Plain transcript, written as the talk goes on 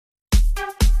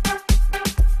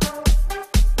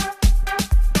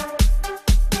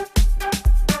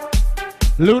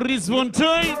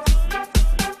Loeriesfontein.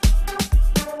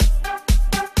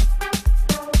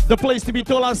 The place to be,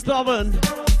 Tolla Tavern.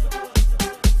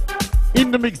 In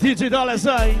the mix, DJ Dal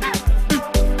S.A.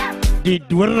 Die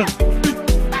Doring.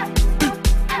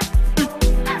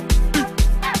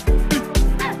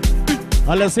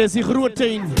 Hulle sê die groot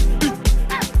tuin.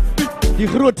 Die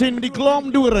groot tuin met die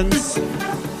klaamdorings.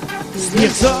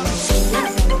 Steek sa.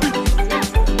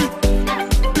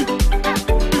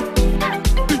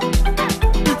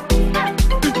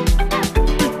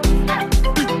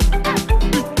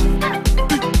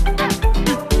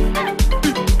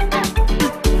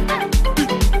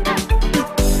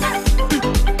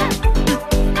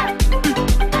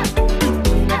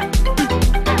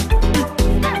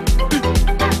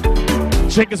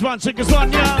 Check us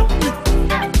one, yeah.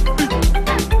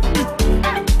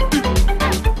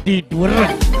 Die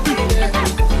Doring.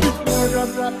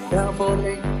 Drop down for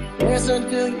me. Dance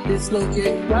until you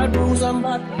dislocate. Got rules, I'm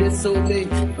about to disobey.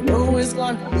 I know it's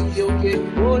gonna be okay.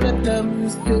 Oh, let the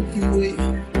music take you away.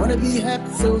 Wanna be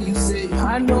happy, so you say.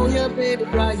 I know your baby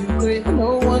drive you crazy.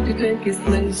 No one can take his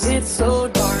place. It's so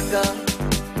dark out,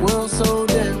 world so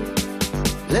dim.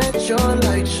 Let your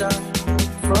light shine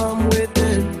from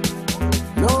within.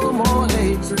 No more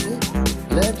hatred,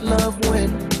 let love win.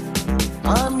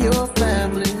 I'm your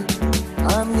family,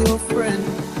 I'm your friend.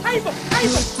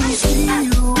 Good to see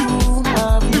you,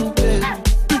 how have you been?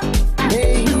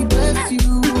 May he bless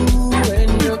you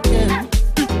and your kin.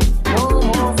 No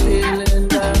more feeling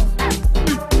down.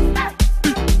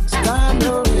 It's time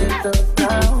to hit the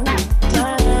ground.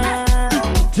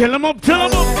 Tell 'em up, tell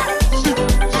 'em up.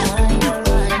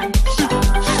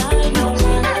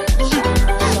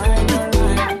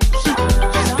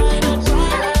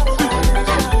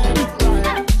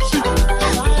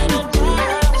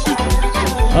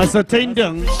 As a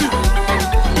tendang.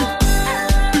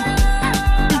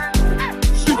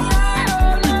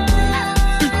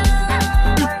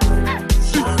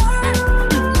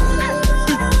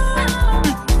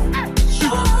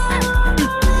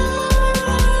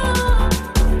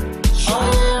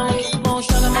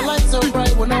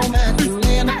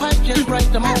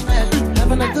 The moment,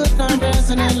 having a good time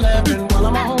dancing and laughing while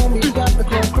I'm at home. You got the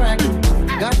club cracking.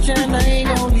 Gotcha and I ain't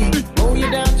gon' leave. Hold you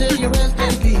down till you rest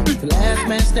in peace. The last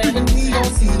man standing, we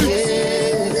gon' see.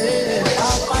 Yeah,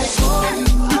 I'll fight for you.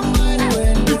 I'm mighty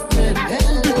when you can.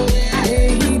 Hey,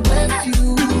 he bless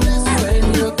you when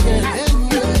you can.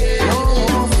 No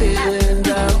more feeling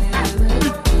down.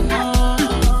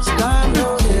 It's time to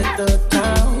hit the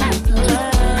town.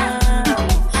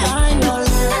 Shine your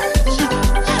light.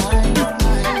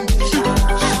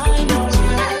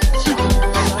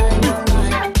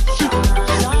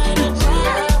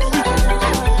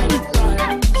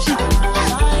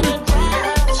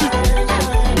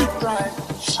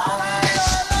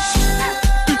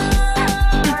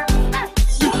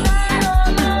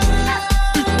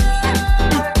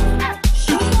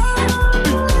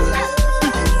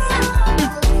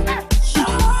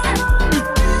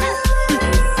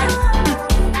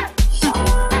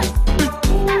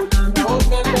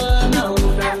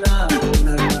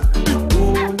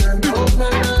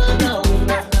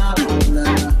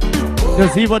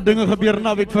 Dis hier wat dinge gebeur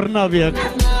naweek vir naweek.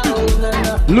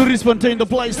 Loeriesfontein, the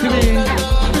place to be.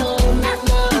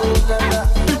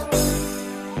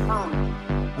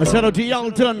 A shout out to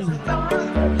Yalton.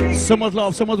 So much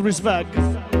love, so much respect.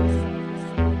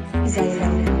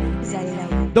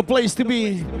 The place to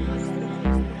be.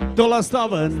 Tolla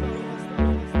Tavern.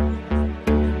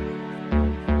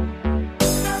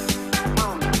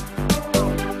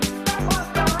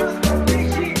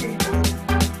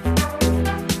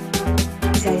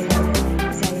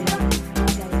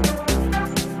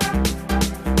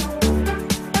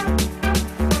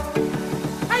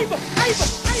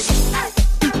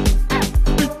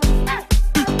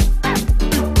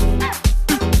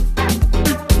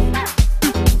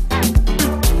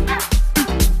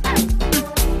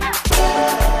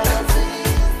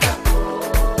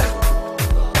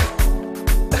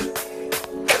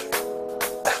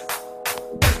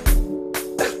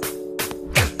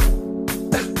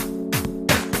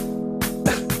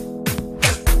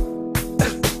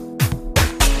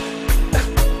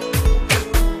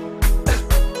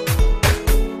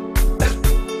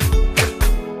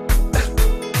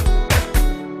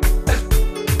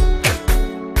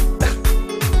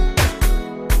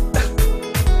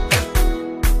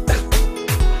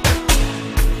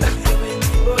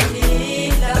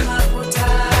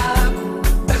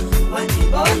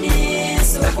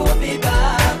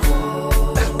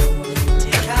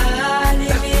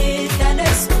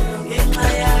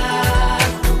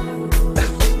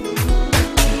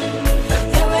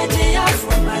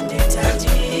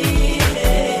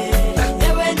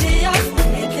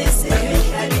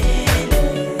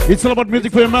 It's all about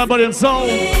music for your mind, body, and soul.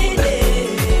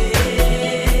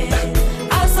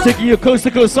 Taking you coast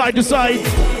to coast, side to side.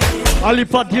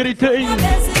 Alipat diri teing.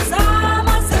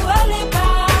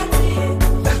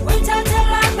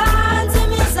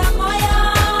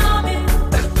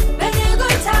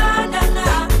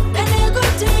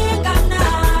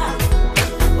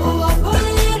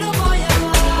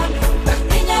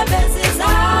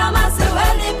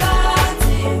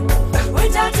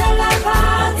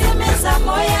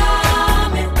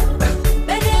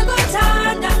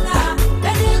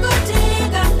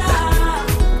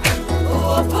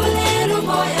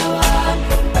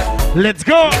 Let's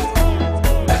go!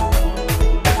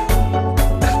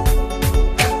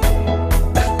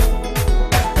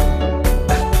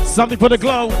 Something for the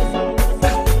glow.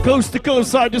 Coast to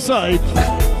coast, side to side.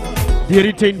 Dear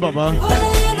retain, Baba.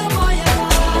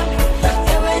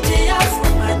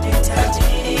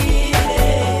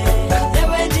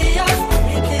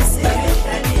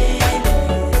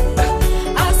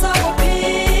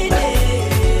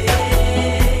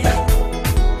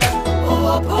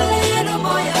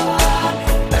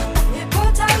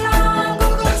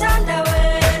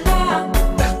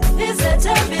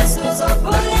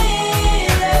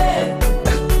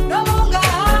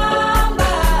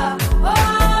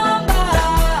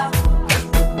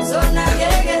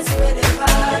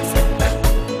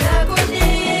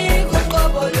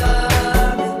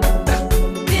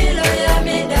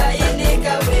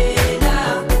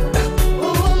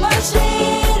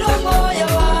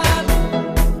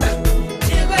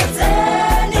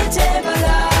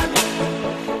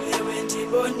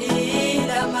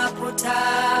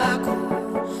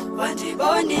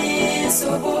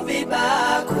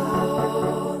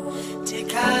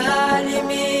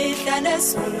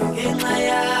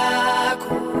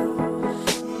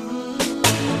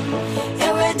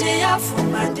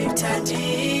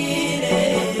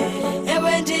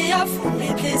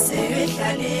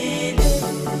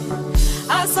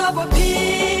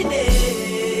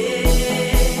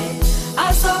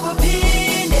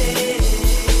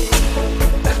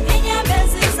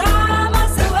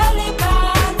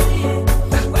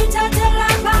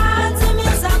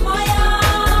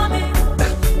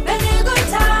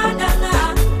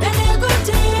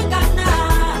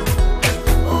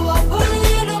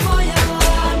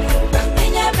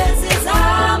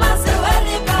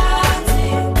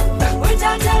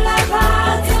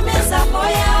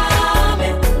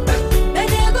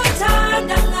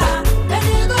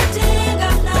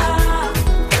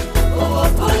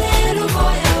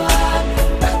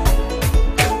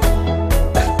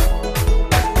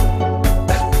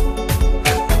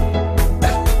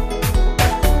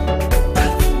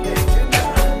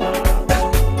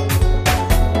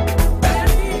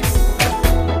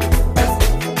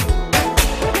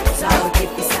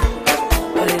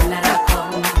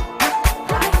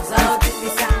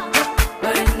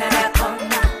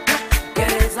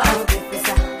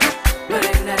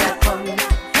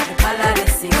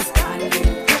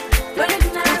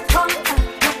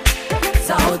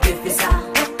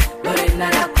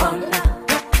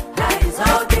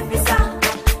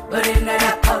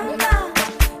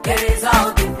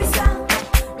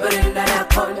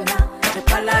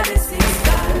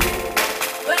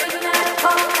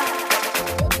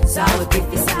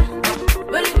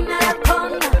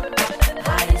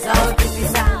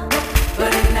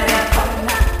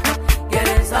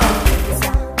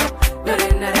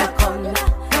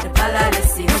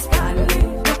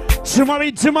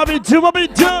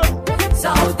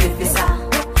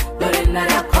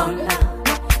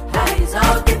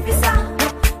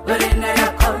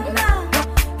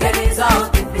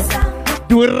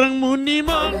 Doring muni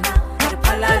man.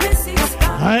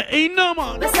 I ain't no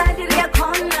man.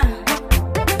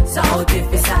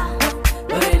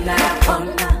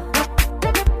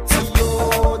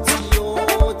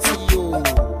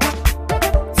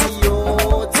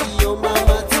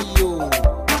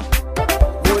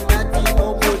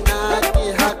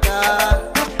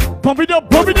 Pump it up,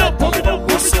 pump it up, pump it up,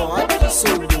 pump it up.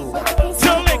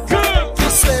 Tell it good.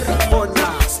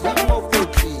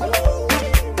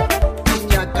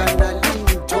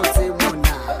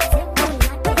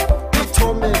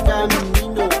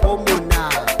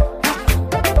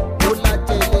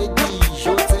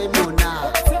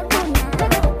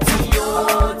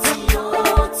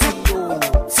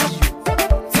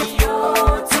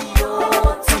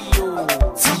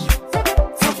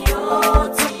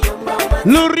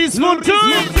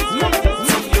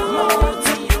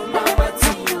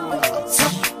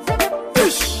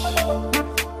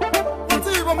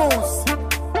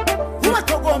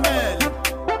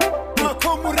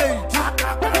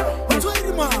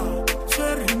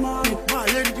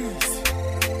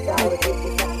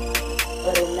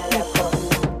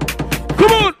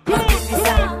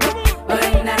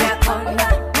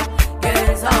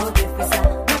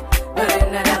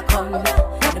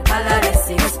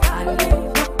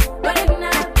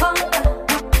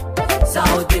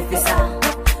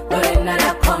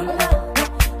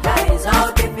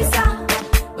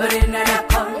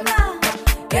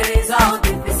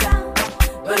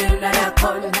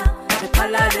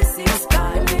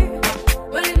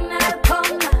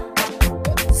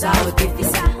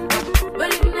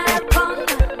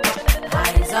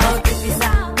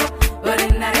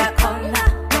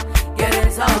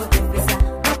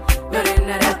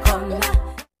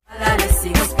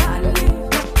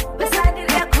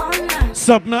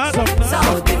 Subna.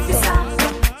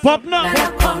 Popna.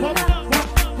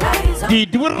 Di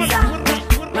Doring.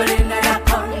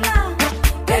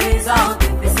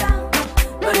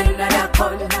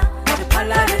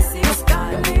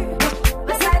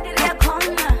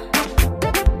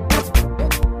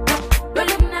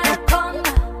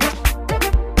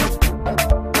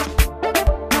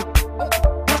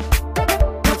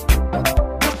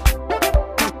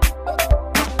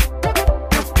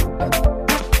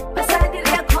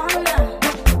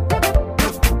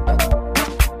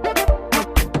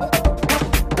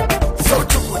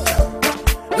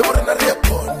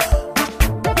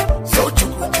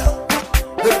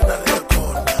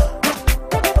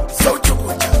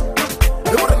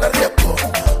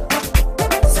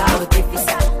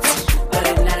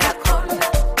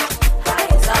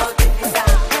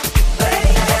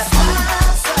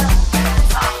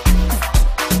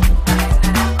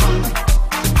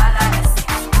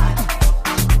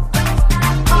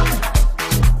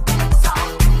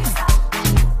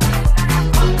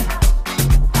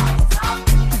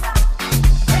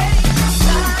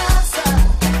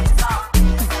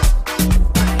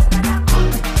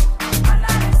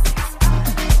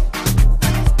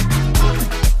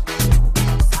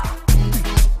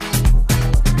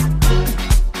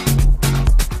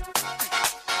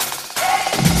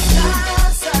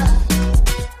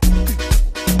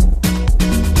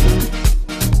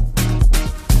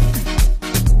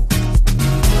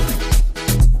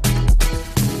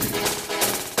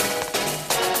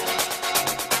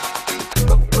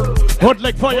 Hot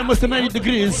like fire, must 90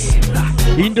 degrees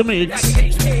in the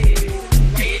mix.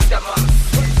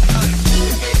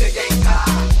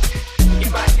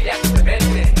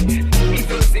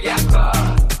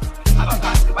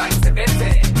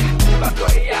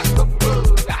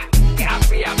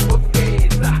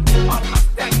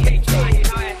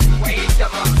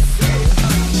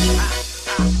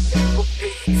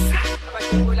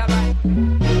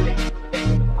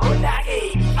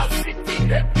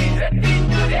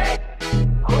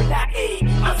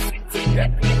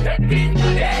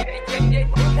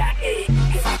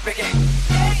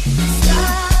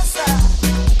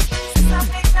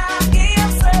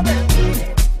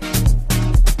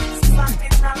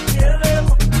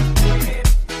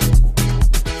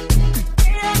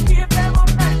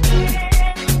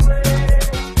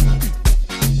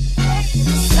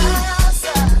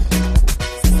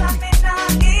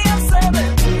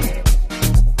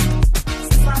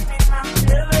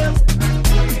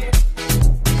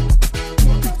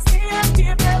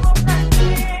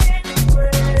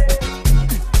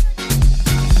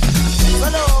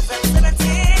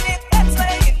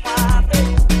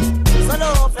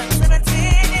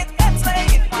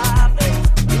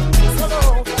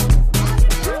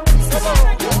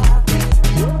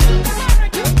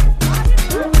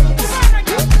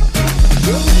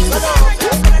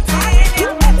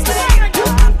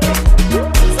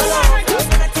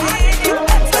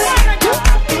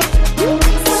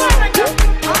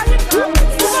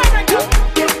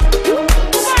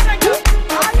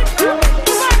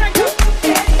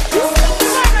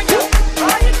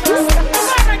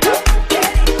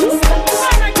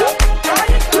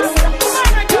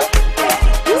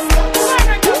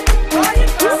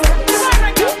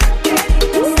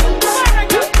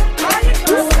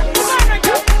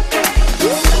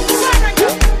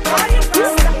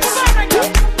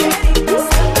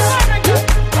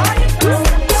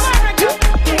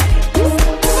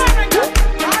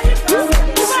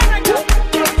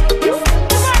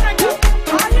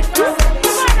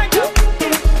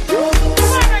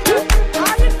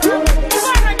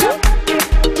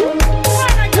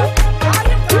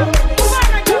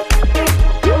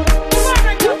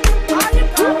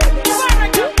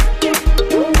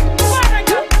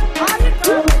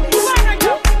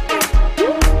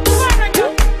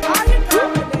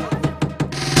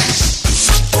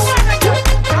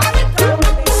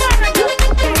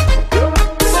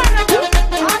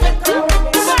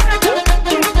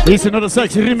 Here's another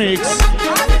sexy remix.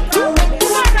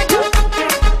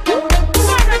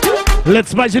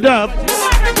 Let's spice it up.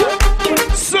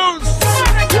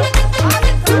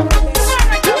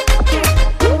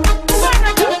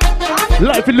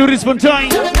 Live in Loeriesfontein.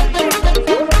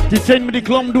 Die zijn met die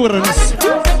klamdorens.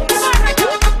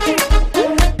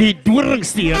 Die Doring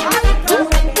Steek.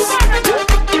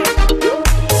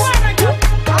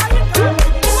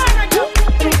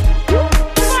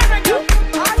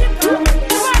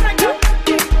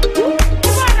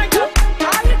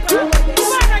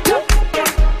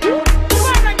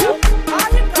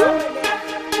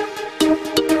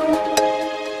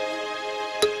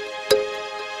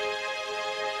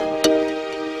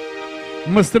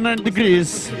 Mr. 9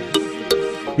 Degrees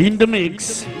in the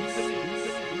mix.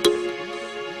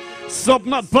 Sub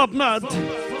Nut, Pop Nut.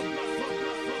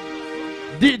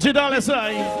 DJ Dal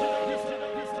S.A.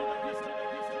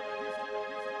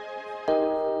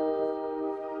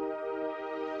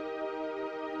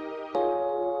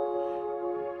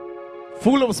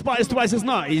 Full of spice, twice as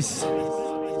nice.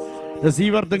 Dis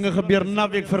hier waar dinge gebeur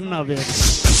naweek vir naweek.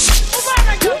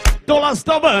 Tolla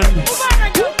Tavern.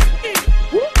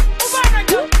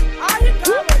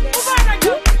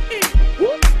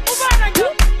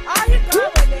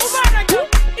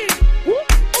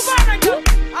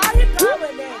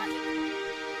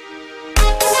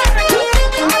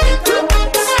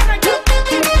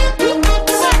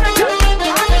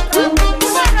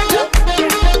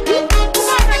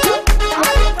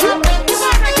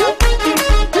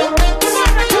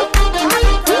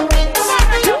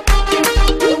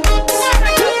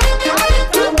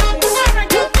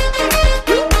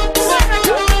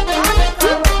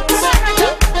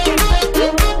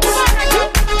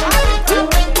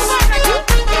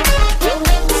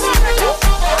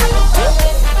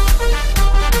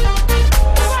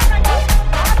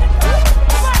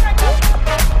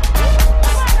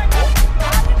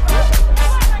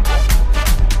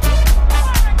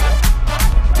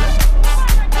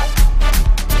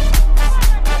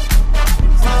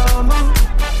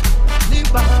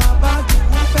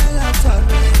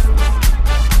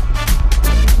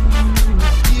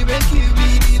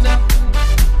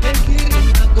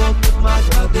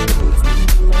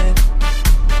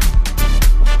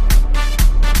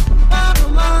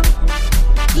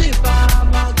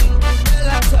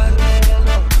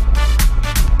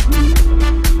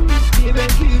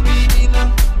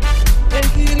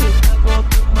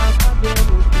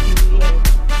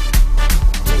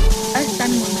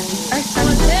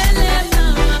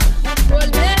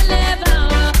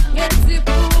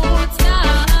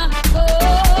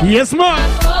 Yes, man.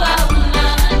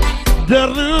 The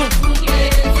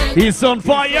roof is on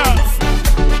fire.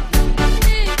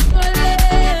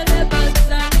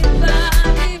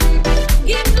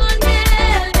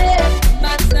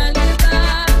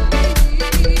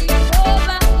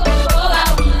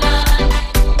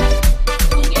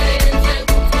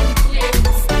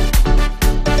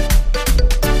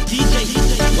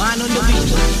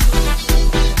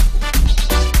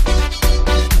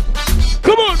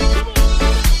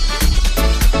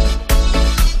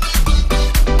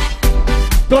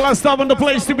 Tolla Tavern, the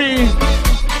place to be,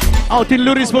 out in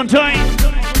Loeriesfontein.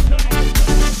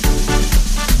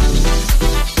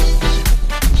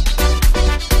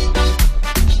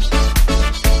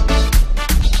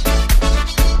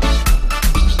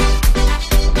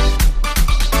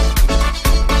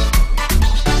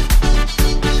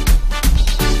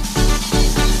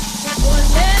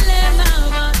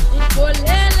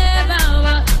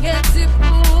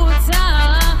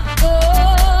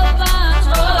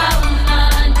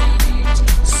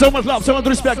 So much love, so much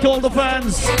respect to all the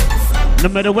fans, no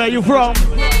matter where you're from.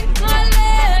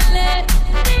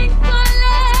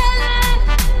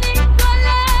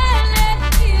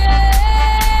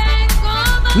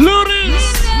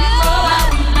 Loeries!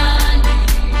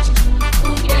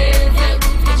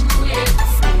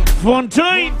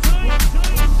 Fontaine!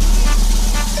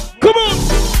 Come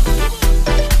on!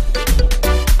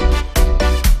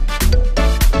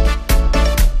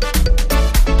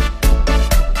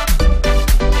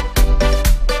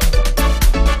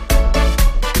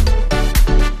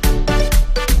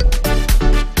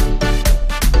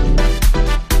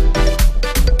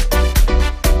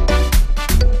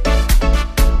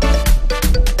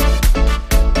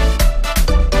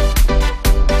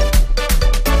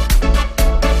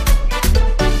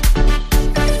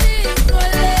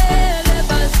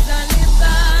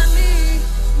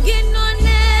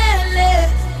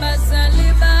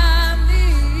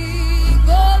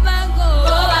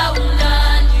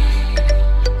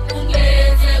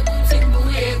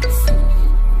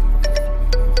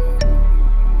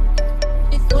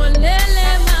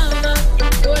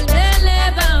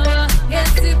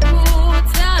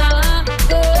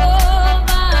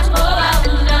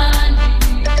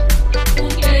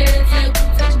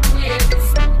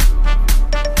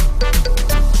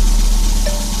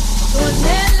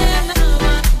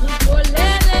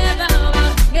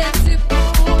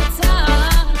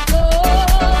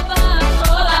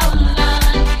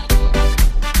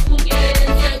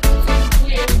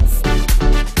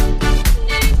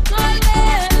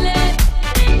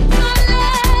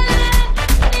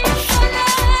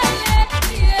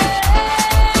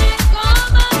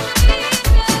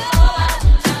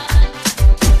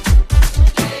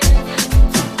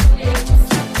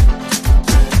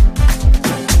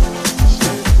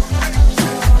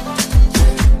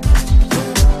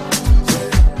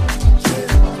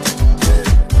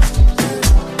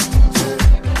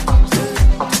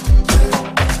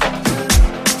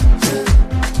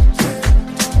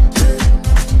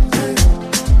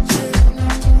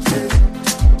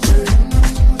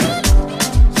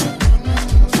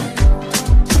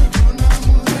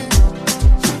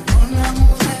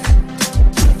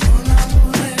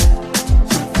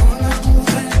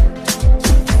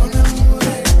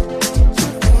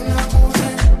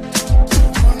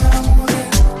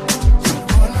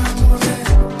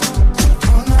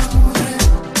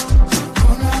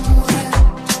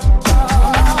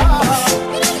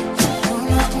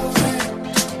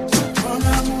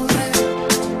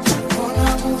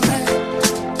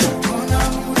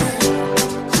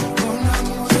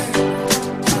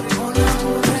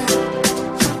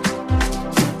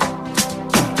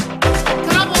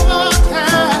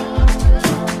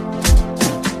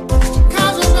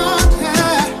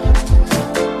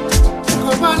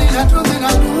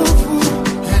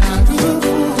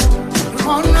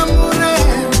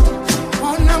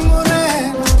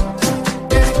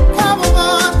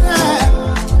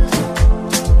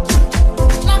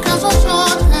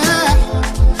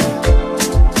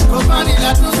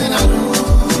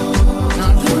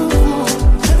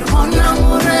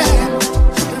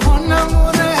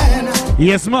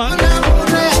 Yes, man.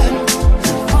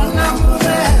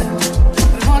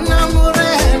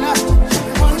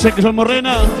 Check it on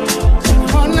Morena.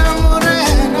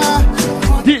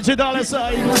 DJ Dal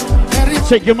S.A.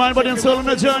 Check your mind, body and soul on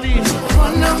the journey.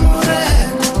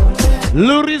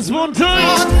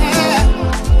 Loeriesfontein.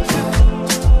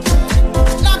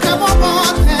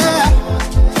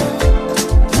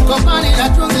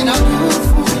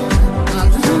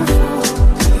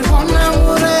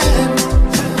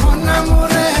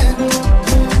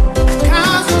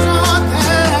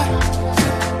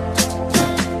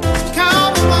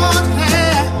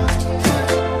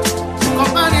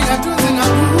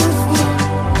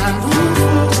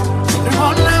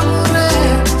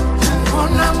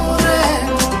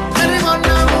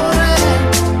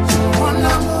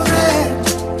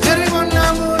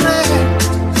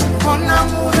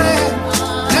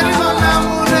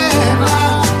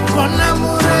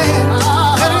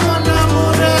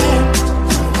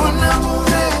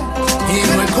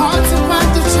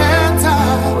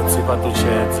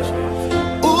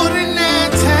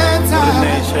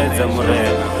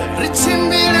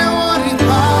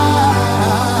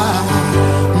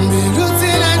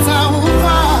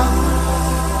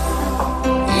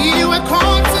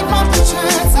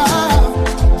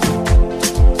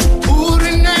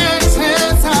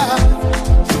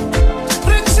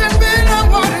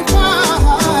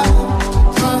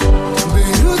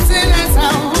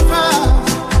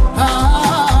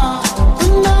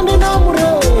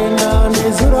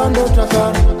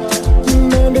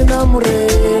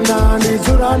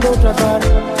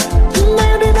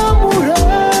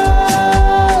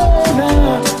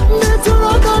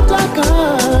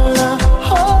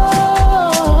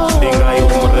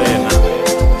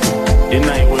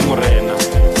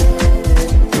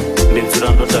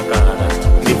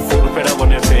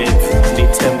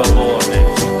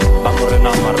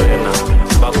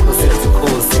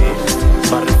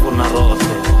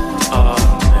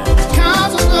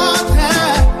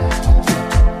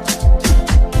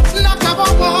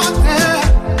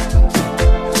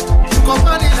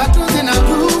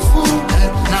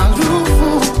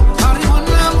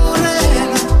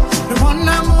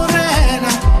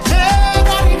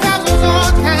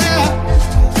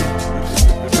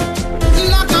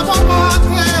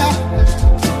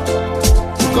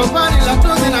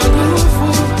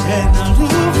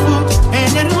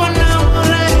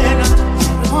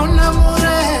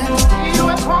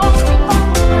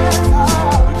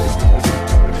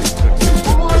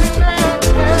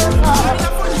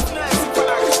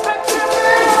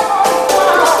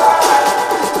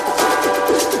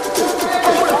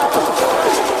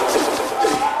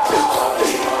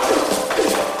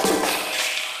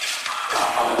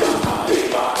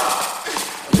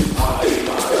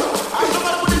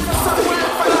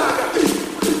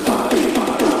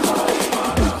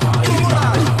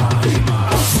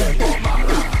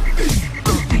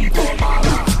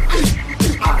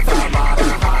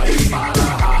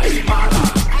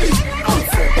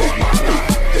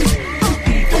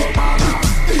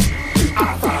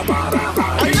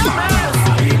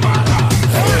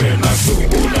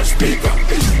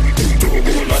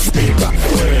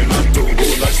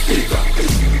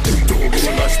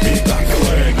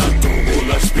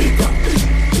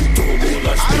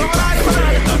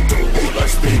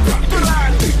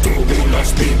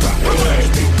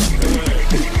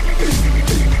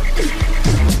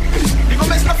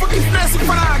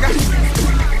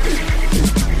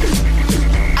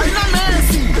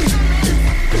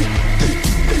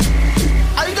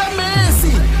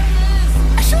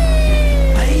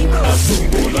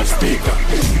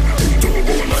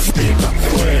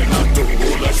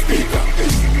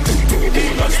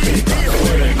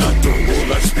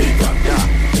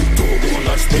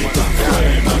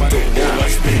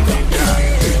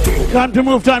 Time to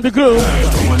move, time to groove.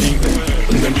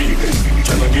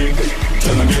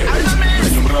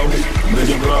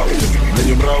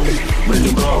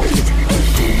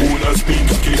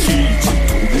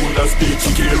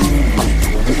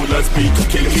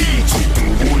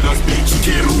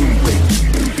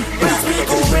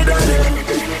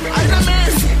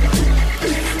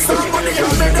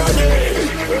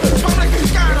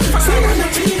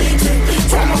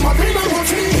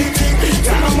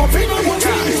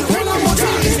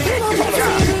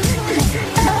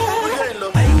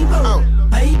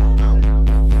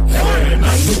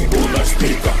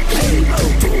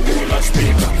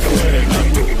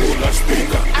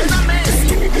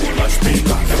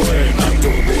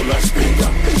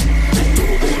 Speaker.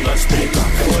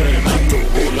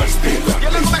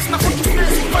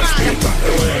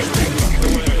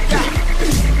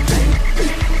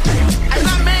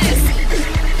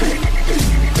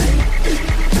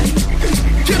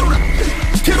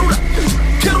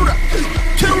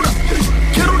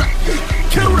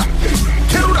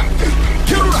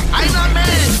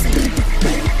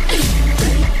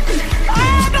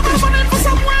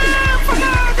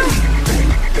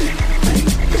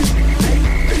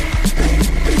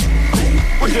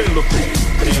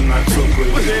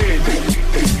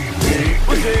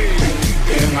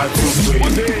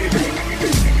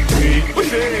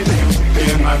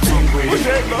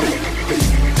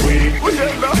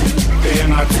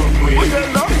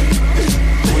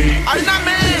 Ai na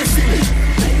Messi,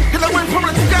 ele aguenta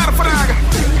pra de cara, fraga.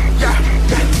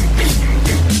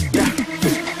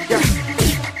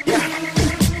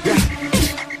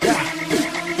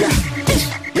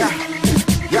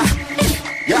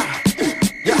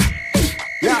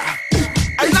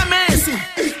 Ai na Messi,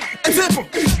 é tipo.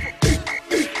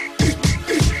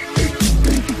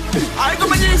 Ai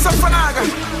como é isso, fraga?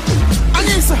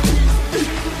 Anissa.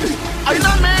 Ai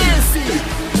na Messi.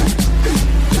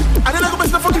 Ai na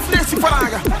começa a fucking flex,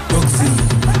 fraga.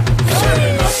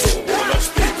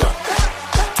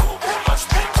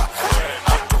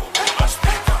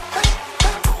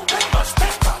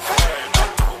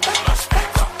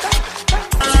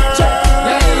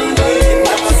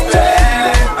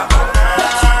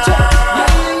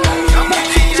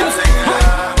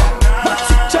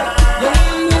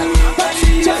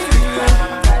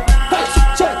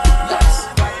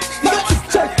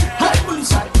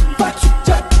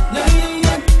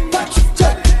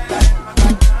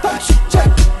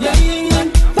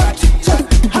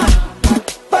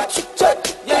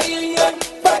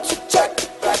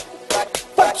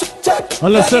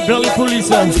 Hulle se bel die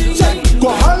polisie.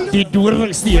 Die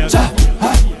Doring Steek.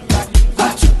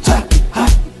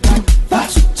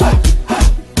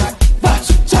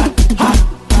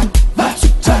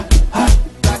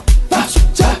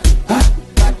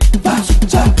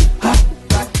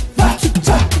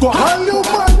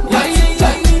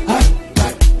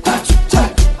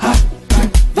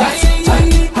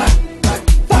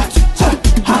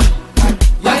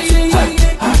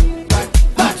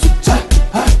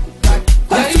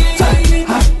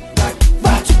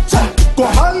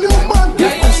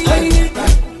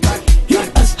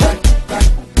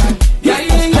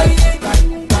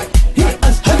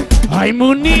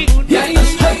 Harmonie.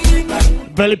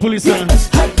 Bel die polisie.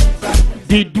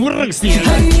 Die Doring Steek.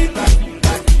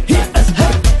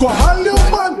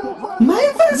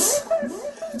 Mijn was,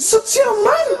 zoekt je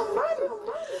man.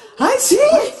 Hij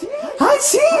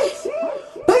zie,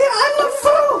 bij je andere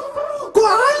vrouw.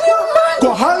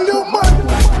 Go haal je man.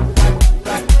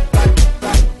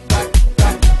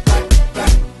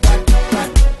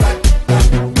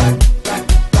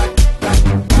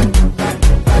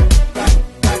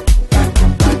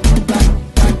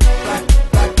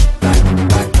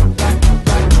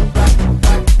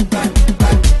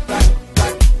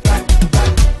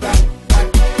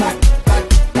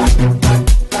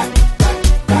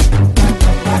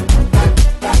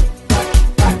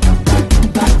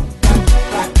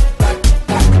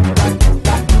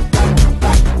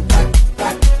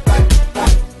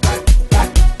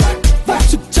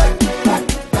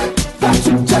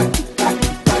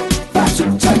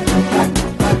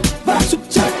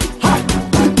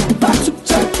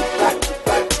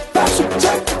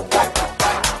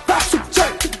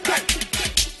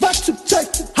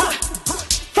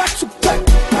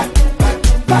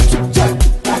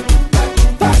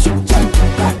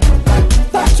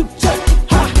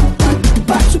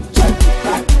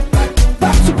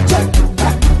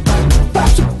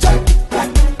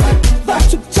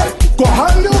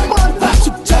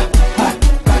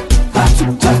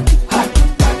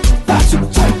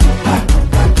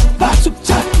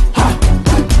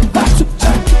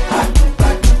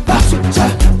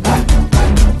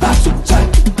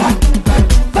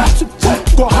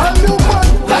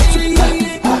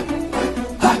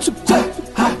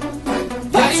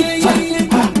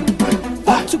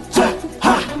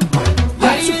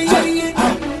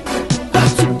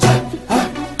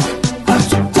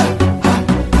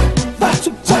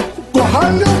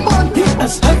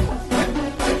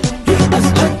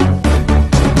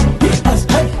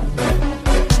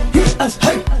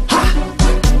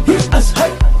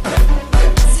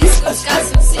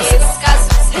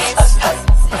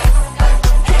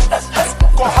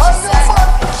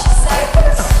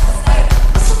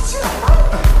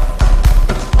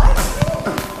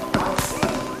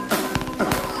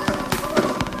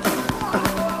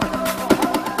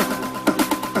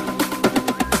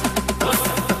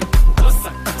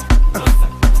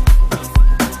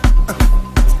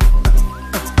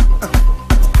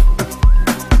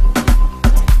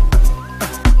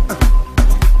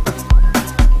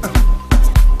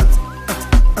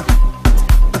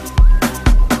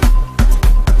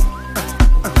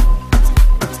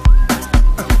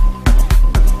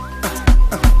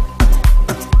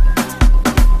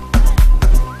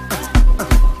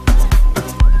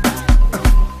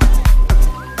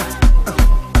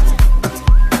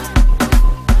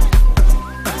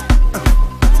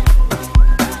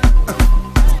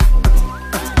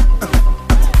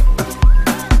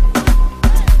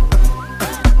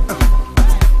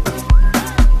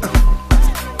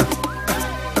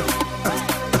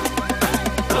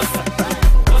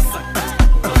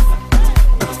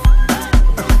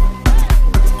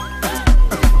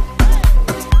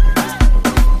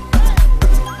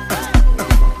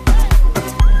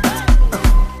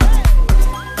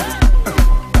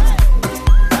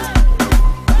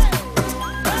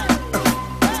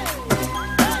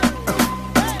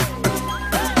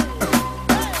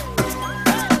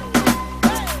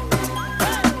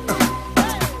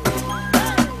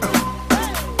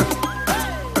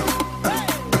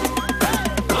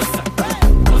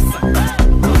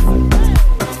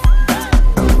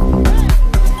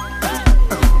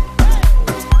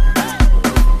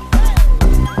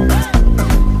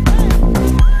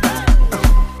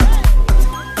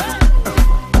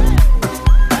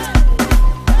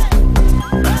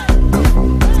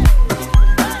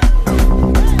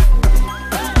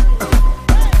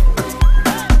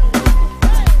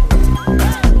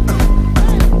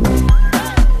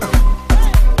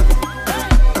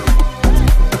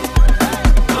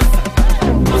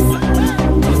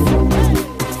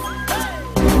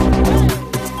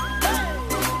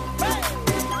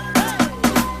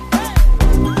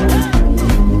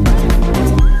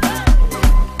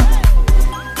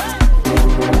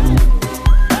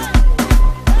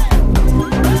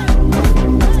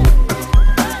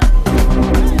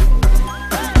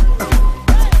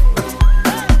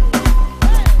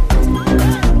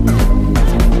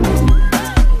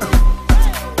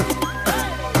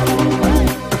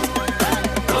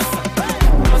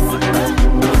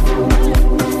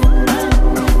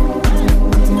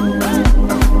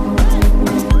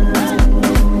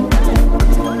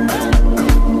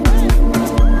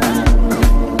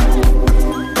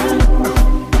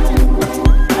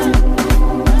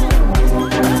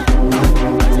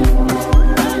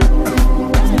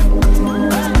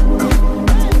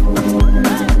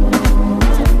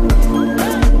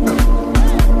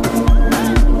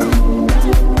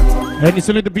 And it's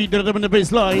a little beat rhythm in the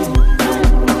bass line.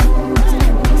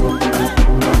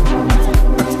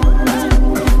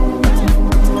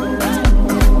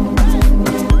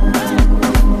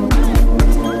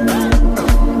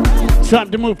 Time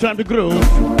to move, time to groove.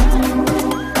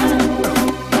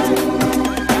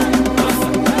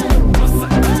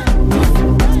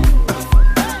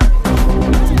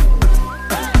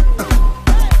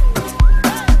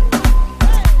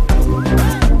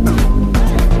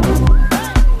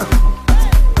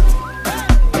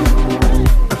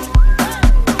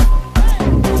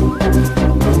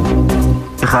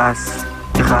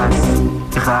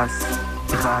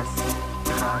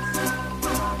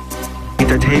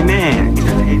 Entertainment.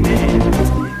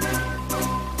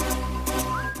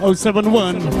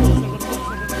 071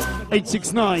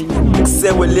 869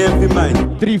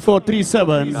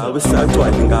 3437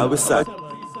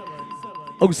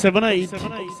 078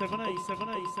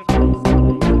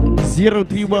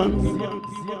 031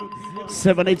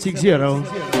 7860.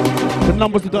 The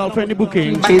numbers to dial for any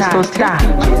booking.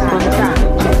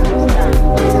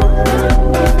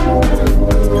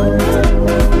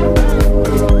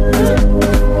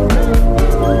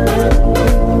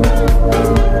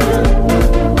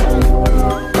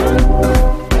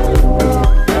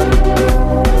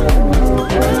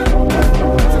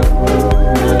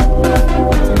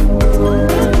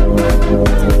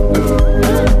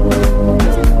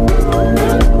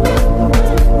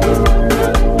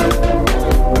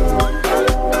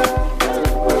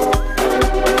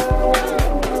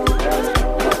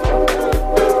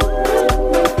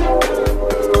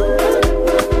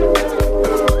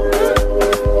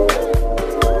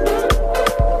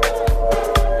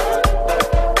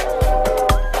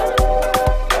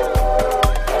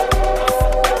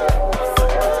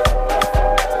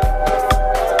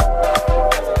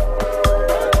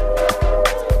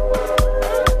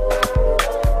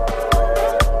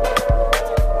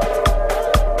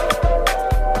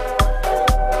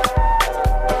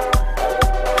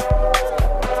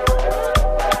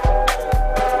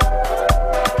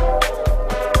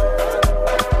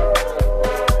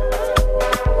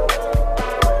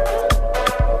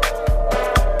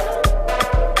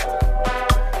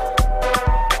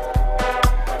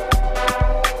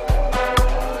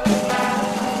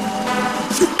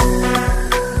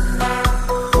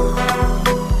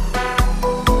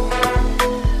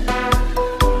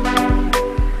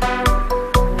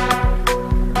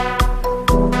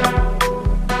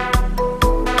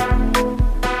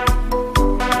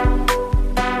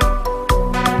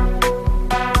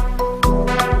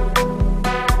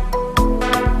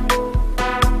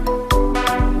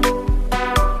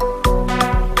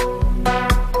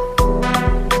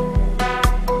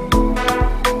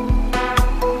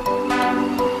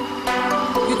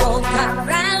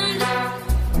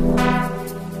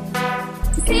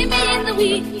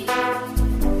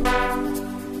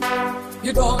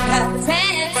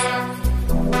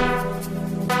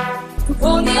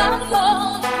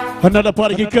 Another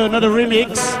party kicker, another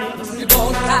remix.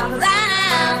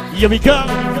 Here we go.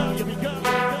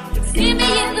 See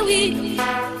me in the week.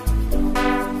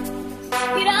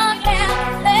 You don't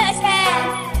have much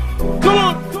time. Come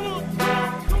on.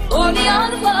 Only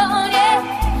on the phone, yeah.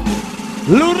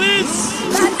 Loeries.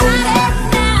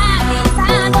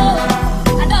 I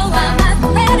know I'm not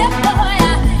ready for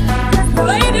ya. Just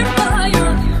waiting for you.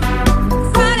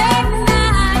 Friday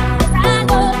night, I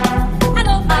know I'm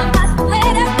not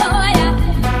ready for ya.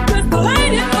 Just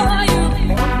waiting for you.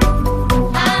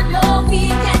 I know we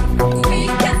can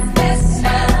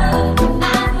special.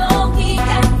 I know we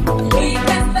can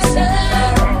special.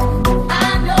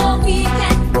 I know we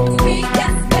can special. I know we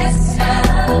can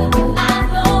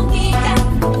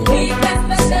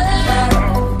special.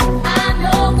 I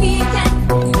know we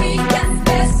can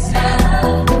special.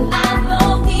 I know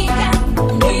we can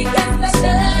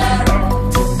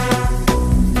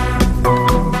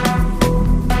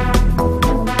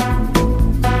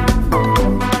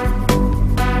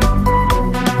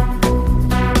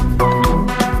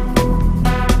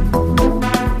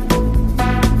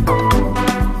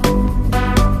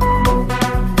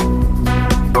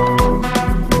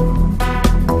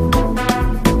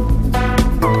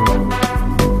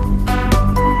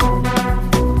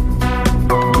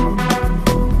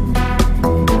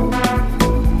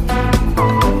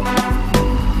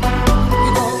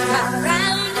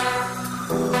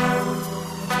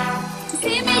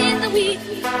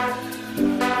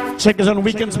Check us on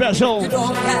Weekend Special. You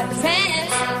don't have a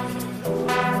chance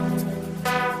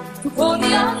to hold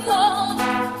me on the phone.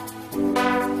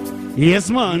 Yes,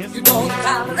 man. You don't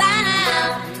come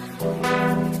around.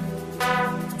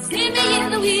 See me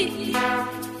in the week.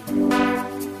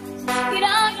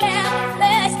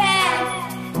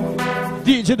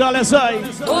 DJ Dal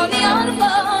S.A. Hold me on the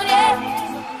phone.